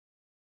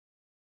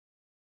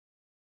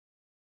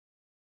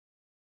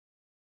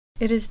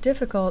It is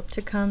difficult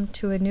to come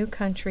to a new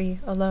country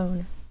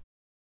alone.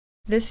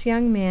 This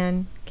young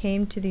man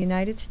came to the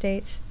United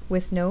States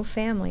with no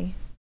family.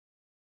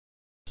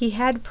 He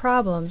had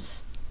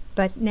problems,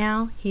 but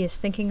now he is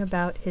thinking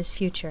about his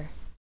future.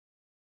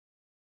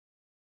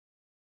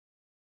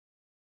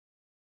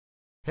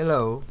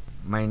 Hello,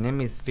 my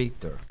name is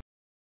Victor.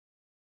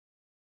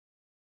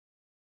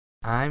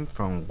 I'm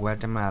from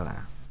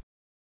Guatemala.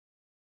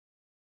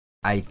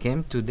 I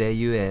came to the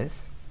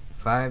US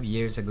 5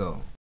 years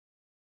ago.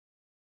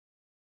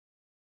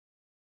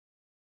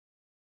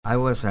 I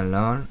was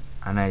alone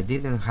and I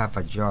didn't have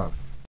a job.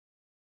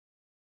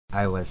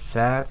 I was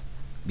sad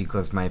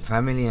because my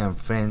family and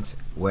friends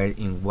were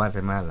in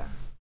Guatemala.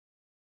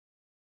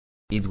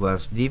 It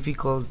was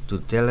difficult to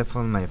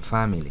telephone my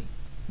family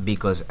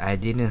because I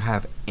didn't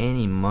have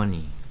any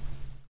money.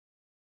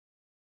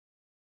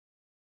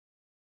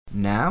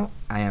 Now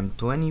I am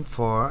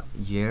 24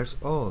 years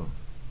old.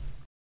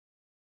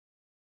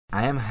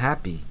 I am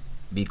happy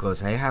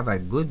because I have a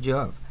good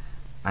job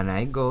and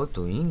I go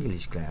to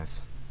English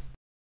class.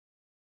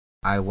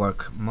 I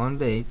work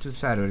Monday to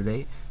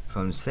Saturday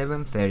from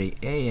 7:30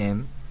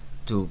 a.m.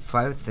 to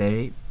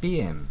 5:30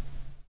 p.m.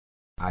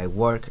 I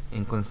work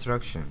in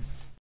construction.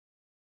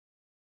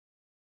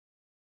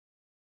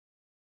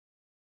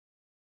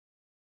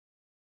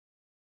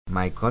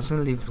 My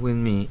cousin lives with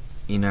me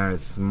in our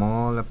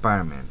small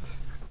apartment.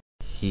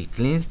 He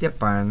cleans the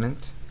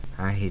apartment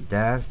and he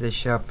does the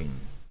shopping.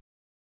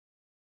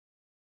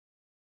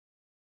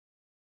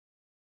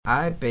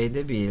 I pay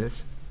the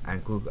bills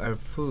and cook our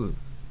food.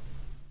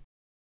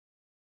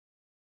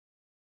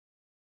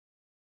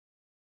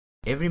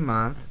 Every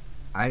month,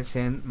 I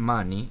send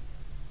money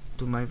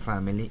to my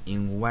family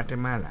in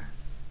Guatemala.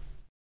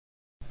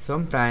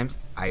 Sometimes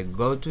I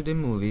go to the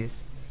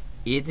movies,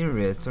 eat in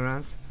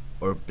restaurants,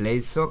 or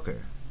play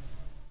soccer.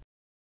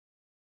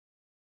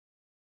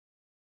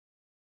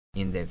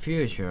 In the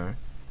future,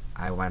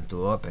 I want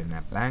to open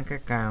a bank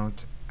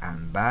account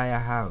and buy a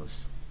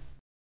house.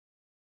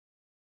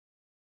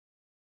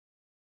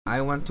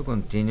 I want to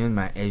continue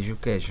my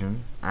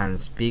education and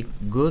speak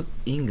good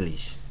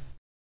English.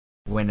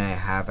 When I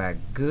have a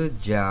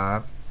good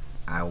job,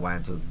 I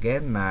want to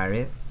get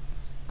married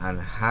and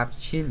have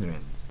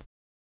children.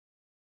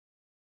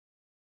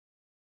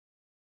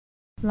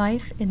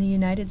 Life in the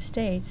United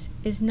States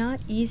is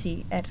not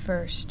easy at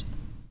first.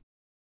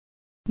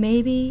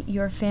 Maybe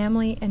your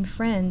family and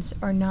friends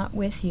are not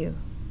with you,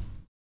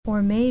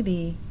 or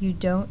maybe you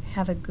don't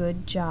have a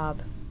good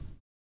job.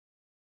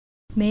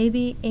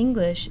 Maybe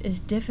English is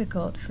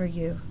difficult for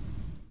you.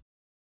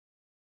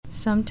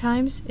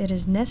 Sometimes it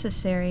is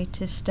necessary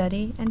to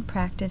study and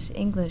practice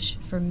English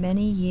for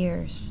many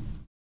years.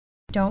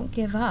 Don't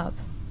give up.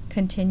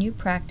 Continue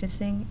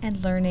practicing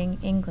and learning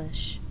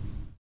English.